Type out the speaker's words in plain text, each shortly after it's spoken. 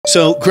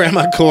So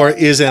GrandmaCore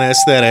is an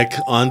aesthetic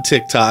on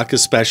TikTok,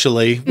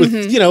 especially with,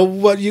 you know,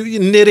 what you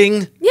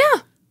knitting. Yeah.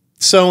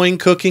 Sewing,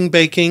 cooking,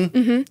 baking,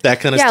 that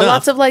kind of stuff. Yeah,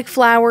 lots of like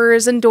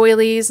flowers and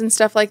doilies and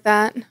stuff like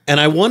that. And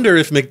I wonder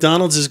if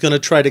McDonald's is going to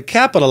try to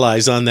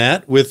capitalize on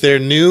that with their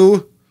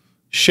new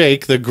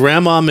shake, the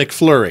Grandma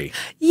McFlurry.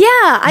 Yeah,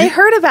 I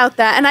heard about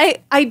that. And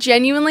I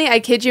genuinely, I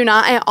kid you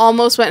not, I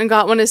almost went and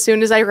got one as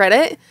soon as I read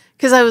it.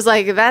 Because I was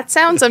like, that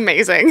sounds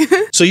amazing.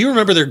 So you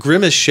remember their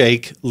Grimace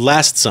shake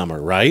last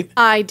summer, right?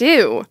 I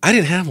do. I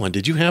didn't have one.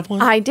 Did you have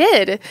one? I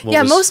did.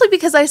 Mostly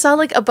because I saw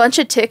like a bunch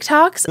of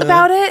TikToks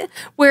about it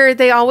where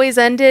they always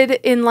ended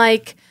in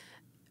like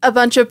a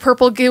bunch of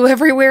purple goo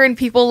everywhere and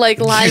people like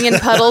lying in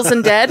puddles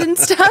and dead and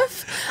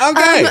stuff.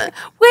 Okay.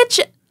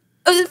 Which,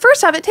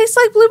 first off, it tastes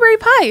like blueberry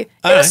pie.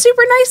 It was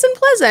super nice and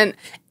pleasant.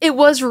 It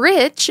was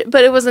rich,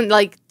 but it wasn't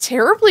like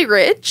terribly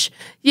rich,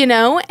 you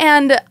know?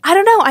 And I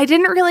don't know, I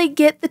didn't really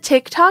get the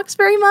TikToks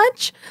very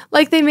much.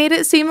 Like they made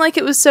it seem like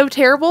it was so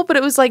terrible, but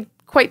it was like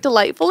quite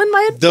delightful in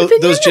my opinion.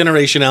 Those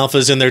Generation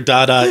Alphas and their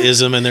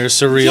Dadaism and their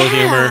surreal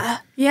humor.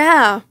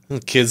 Yeah.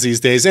 Kids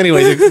these days.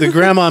 Anyway, the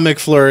Grandma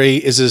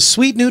McFlurry is a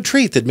sweet new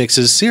treat that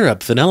mixes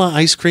syrup, vanilla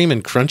ice cream,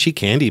 and crunchy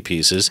candy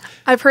pieces.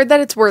 I've heard that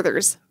it's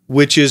Werther's.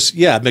 Which is,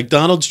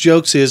 McDonald's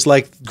jokes is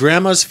like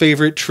Grandma's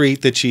favorite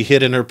treat that she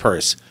hid in her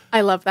purse.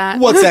 I love that.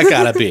 What's that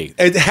gotta be?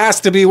 It has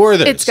to be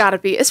Werther's. It's gotta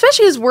be.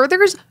 Especially as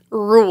Werther's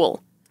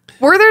rule.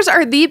 Werther's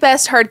are the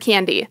best hard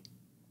candy.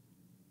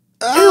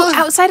 Ooh,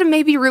 outside of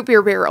maybe root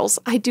beer barrels.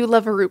 I do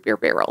love a root beer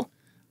barrel.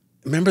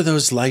 Remember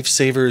those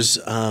Lifesavers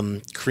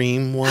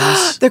cream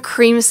ones? The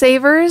Cream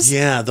Savers?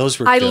 Yeah, those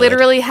were I good.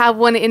 literally have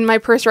one in my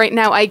purse right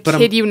now. I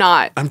kid you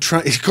not. I'm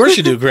trying. Of course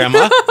you do,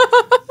 Grandma.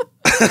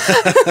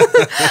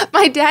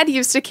 My dad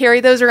used to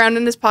carry those around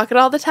in his pocket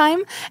all the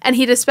time, and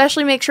he'd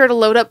especially make sure to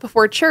load up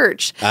before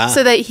church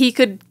so that he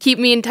could keep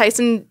me and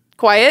Tyson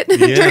quiet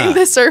during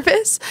the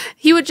service.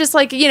 He would just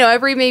like,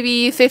 every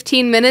maybe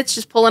 15 minutes,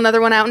 just pull another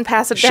one out and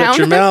pass it down. Shut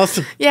your mouth.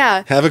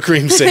 Yeah. Have a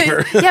cream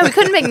saver. Yeah, we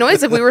couldn't make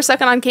noise if we were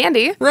sucking on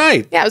candy.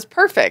 Right. Yeah, it was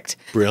perfect.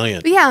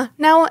 Brilliant. But yeah,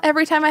 now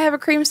every time I have a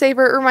cream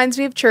saver, it reminds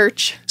me of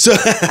church. So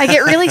I get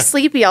really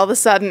sleepy all of a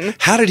sudden.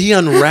 How did he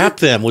unwrap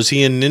them? Was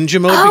he in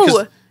ninja mode?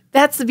 Oh,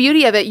 that's the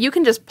beauty of it. You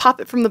can just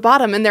pop it from the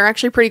bottom and they're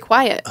actually pretty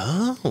quiet.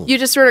 Oh. You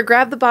just sort of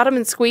grab the bottom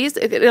and squeeze.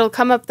 It'll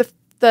come up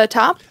the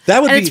top.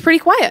 It's pretty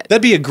quiet.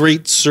 That'd be a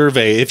great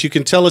survey. If you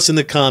can tell us in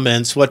the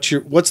comments what's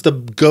the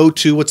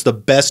go-to, what's the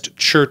best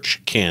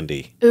church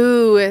candy?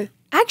 Ooh.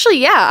 Actually,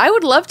 yeah, I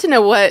would love to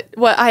know what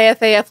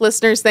IFAF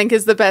listeners think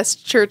is the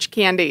best church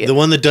candy. The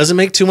one that doesn't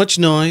make too much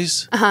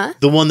noise. Uh-huh.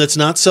 The one that's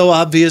not so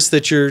obvious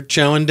that you're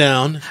chowing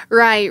down.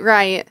 Right.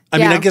 I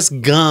mean, I guess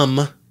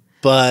gum.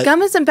 But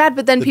gum isn't bad,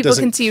 but then people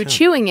can see you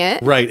chewing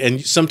it. Right.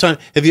 And sometimes,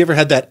 have you ever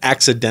had that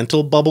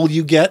accidental bubble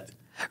you get?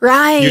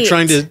 Right. You're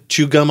trying to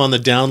chew gum on the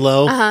down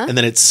low, and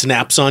then it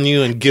snaps on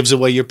you and gives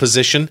away your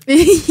position.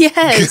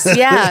 Yes,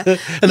 yeah.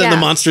 And then the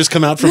monsters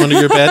come out from under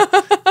your bed.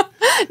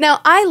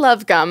 Now, I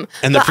love gum.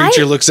 And the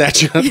preacher looks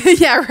at you.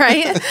 Yeah,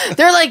 right?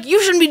 They're like,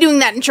 you shouldn't be doing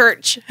that in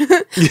church.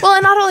 Well,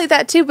 and not only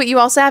that, too, but you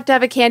also have to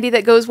have a candy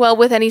that goes well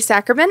with any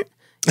sacrament.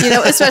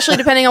 Especially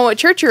depending on what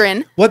church you're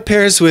in. What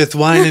pairs with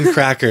wine and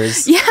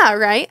crackers? Yeah,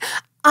 right.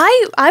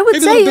 I would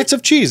maybe say little bits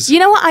of cheese. You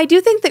know what? I do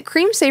think that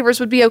cream savers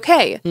would be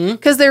okay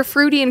because they're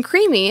fruity and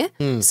creamy.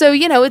 So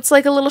it's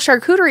like a little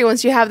charcuterie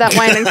once you have that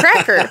wine and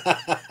cracker.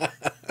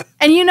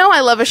 And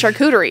I love a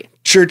charcuterie.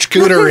 Church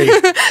cooterie.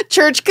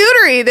 Church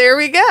cooterie. There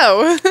we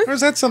go. Or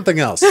is that something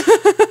else?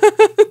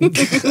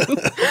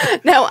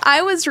 Now,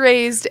 I was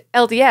raised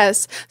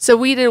LDS, so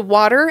we did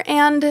water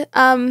and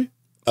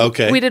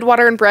okay. We did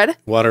water and bread.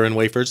 Water and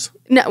wafers?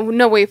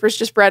 No wafers,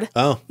 just bread.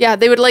 Oh. Yeah,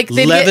 they would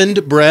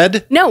leavened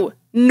bread? No,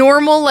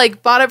 normal,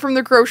 bought it from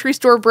the grocery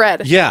store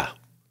bread. Yeah.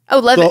 Oh,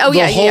 leavened.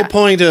 The whole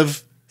point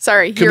of...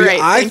 Sorry, you're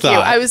right. Thank you.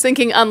 I was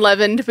thinking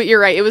unleavened, but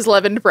you're right. It was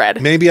leavened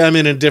bread. Maybe I'm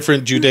in a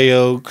different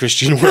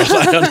Judeo-Christian world.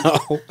 I don't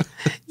know.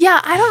 Yeah,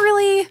 I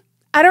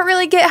don't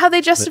really get how they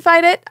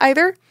justified it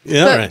either.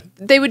 Yeah, but right.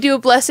 They would do a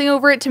blessing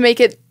over it to make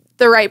it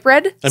the right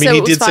bread. I mean,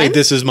 he did say,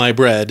 "This is my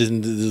bread,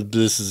 and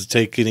this is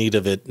take and eat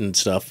of it and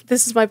stuff."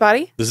 This is my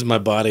body. This is my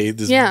body.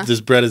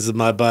 This bread is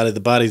my body. The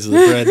body's the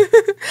bread.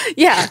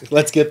 Yeah.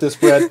 Let's get this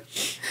bread.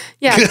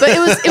 Yeah, but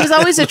it was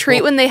always a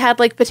treat when they had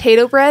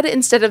potato bread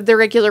instead of the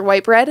regular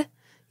white bread.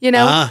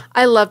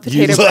 I love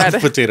potato bread.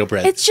 Potato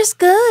bread. It's just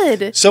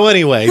good. So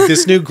anyway,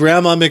 this new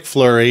Grandma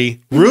McFlurry,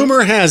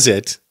 rumor has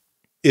it,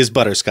 is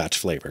butterscotch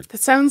flavored.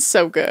 That sounds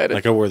so good.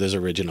 Like a Werther's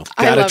original.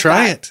 Gotta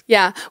try it.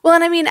 Yeah. Well,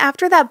 and I mean,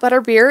 after that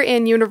butterbeer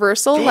in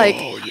Universal,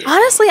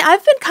 honestly,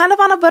 I've been kind of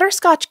on a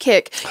butterscotch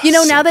kick.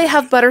 Now they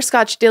have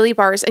butterscotch dilly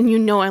bars, and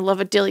I love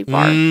a dilly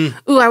bar. Ooh,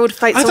 I would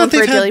fight someone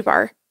for a dilly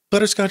bar.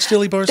 Butterscotch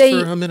dilly bars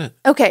for a minute.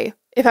 Okay.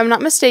 If I'm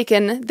not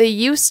mistaken, they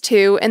used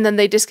to, and then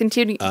they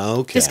discontinued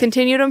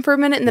them for a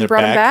minute and then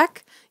brought them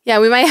back. Yeah,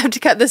 we might have to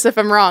cut this if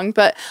I'm wrong,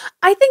 but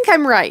I think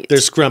I'm right. They're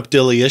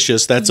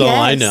scrumpdillicious. That's all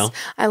I know.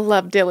 I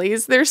love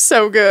dillies. They're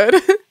so good.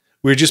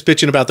 We were just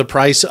bitching about the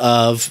price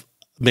of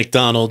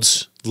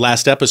McDonald's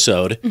last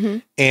episode,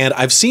 and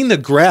I've seen the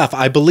graph.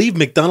 I believe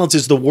McDonald's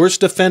is the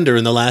worst offender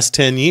in the last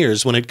 10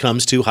 years when it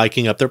comes to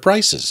hiking up their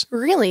prices.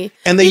 Really?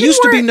 And they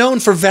used to be known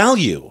for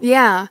value.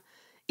 Yeah.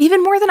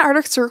 Even more than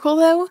Arctic Circle,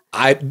 though?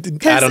 I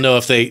don't know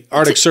if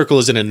Arctic Circle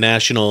isn't a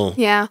national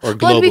or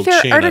global to be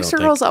fair, chain. Arctic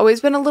Circle's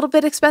always been a little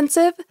bit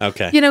expensive.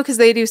 Okay. You know, because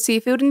they do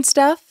seafood and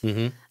stuff.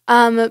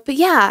 But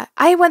yeah,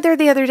 I went there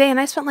the other day and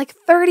I spent like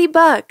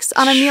 $30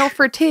 on a meal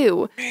for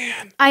two.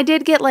 Man. I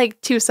did get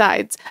like 2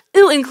 sides.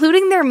 Ooh,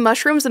 including their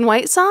mushrooms and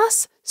white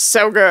sauce.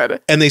 So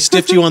good. And they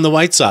stiffed you on the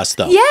white sauce,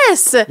 though.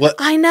 Yes.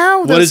 I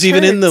know. What is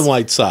even in the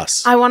white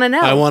sauce? I want to know.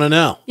 I want to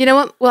know. You know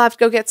what? We'll have to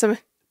go get some.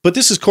 But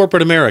this is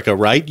corporate America,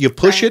 right? You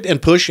push it and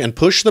push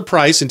the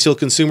price until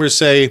consumers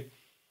say,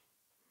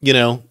 you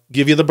know,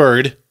 give you the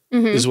bird,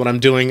 is what I'm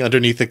doing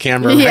underneath the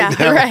camera right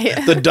now.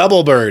 Right. The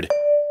double bird.